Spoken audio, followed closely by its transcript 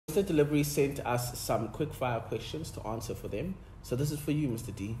Mr. Delivery sent us some quick fire questions to answer for them. So this is for you,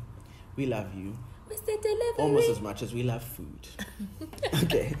 Mr. D. We love you. Mr. Delivery. Almost as much as we love food.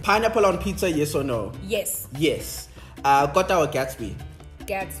 Okay. Pineapple on pizza, yes or no? Yes. Yes. Kota or Gatsby?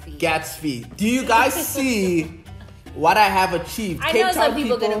 Gatsby. Gatsby. Do you guys see what I have achieved? I know some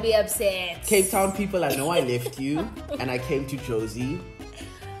people are going to be upset. Cape Town people, I know I left you and I came to Josie.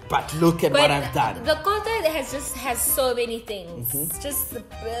 But look at what I've done. The Kota has so many things. Just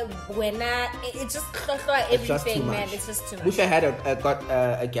when it's just everything, man. It's just too much. Wish I had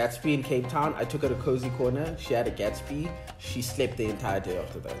a Gatsby in Cape Town. I took her to Cozy Corner. She had a Gatsby. She slept the entire day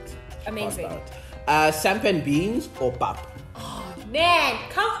after that. Amazing. Sampan beans or pap? Oh man,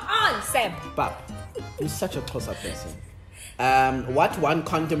 come on, Sam. Pap. You're such a close-up person. What one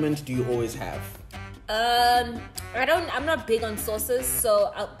condiment do you always have? I'm not big on sauces,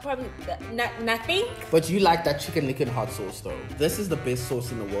 so I'll probably nothing. But you like that chicken licken hot sauce though. This is the best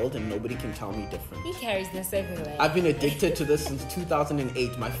sauce in the world and nobody can tell me different. He carries this everywhere. I've been addicted to this since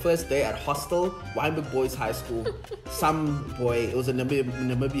 2008. My first day at hostel, Weinberg Boys High School. Some boy, it was a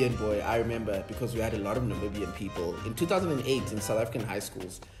Namibian boy, I remember, because we had a lot of Namibian people. In 2008 in South African high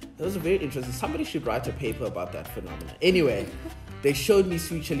schools. It was very interesting. Somebody should write a paper about that phenomenon. Anyway, they showed me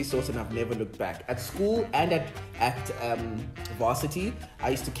sweet chili sauce and I've never looked back. At school and at varsity, I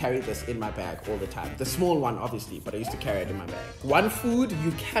used to carry this in my bag all the time. The small one, obviously, but I used to carry it in my bag. One food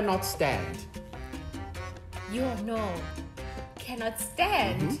you cannot stand. Cannot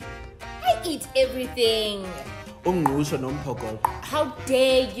stand. I eat everything. How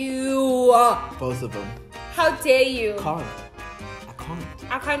dare you? Both of them. How dare you?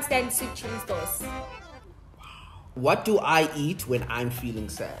 I can't stand sweet chili sauce. What do I eat when I'm feeling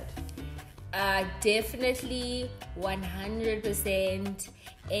sad? Definitely 100%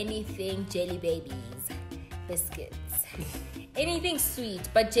 anything jelly babies, biscuits, anything sweet,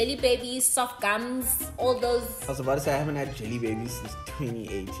 but jelly babies, soft gums, all those. I was about to say I haven't had jelly babies since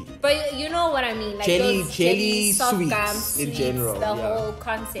 2018. But you know what I mean, like jelly soft sweets gums, in general. The whole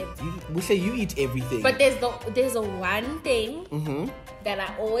concept. We say you eat everything. But there's a one thing that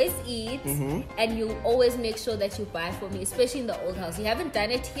I always eat, and you always make sure that you buy for me, especially in the old house. You haven't done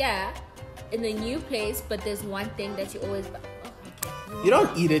it here in the new place, but there's one thing that you always buy. Oh, okay. You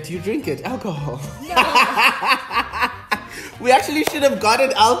don't eat it, you drink it. Alcohol. No. We actually should have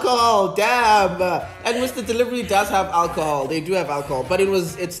gotten alcohol. Damn. And Mr. Delivery does have alcohol. They do have alcohol, but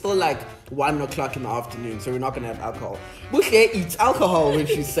it's still like 1 o'clock in the afternoon, so we're not gonna have alcohol. Buhle eats alcohol when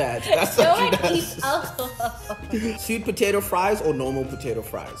she's sad. That's what she does. Eats alcohol. Sweet potato fries or normal potato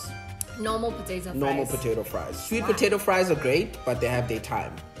fries? Normal potato fries. Normal potato fries. Sweet potato fries are great, but they have their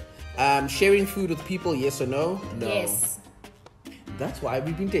time. Sharing food with people, yes or no? No. Yes. That's why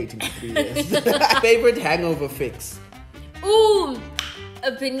we've been dating for 3 years. Favorite hangover fix? Ooh,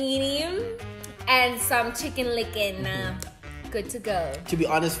 a panini and some chicken licking. Good to go. To be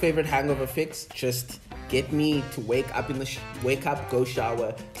honest, favorite hangover fix, just get me to wake up, go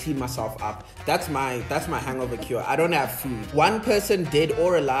shower, clean myself up. That's my hangover cure. I don't have food. One person, dead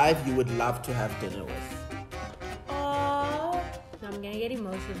or alive, you would love to have dinner with. Oh, I'm gonna get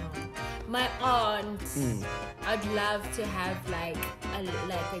emotional. My aunt. I'd love to have like a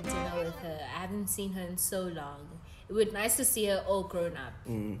dinner with her. I haven't seen her in so long. It would be nice to see her all grown up.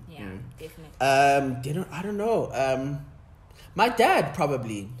 Definitely. Dinner, I don't know. My dad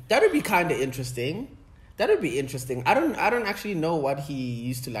probably. That would be kind of interesting. That would be interesting. I don't actually know what he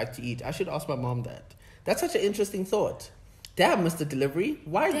used to like to eat. I should ask my mom that. That's such an interesting thought. Damn, Mr. Delivery.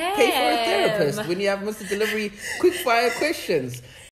 Why pay for a therapist when you have Mr. Delivery quick fire questions?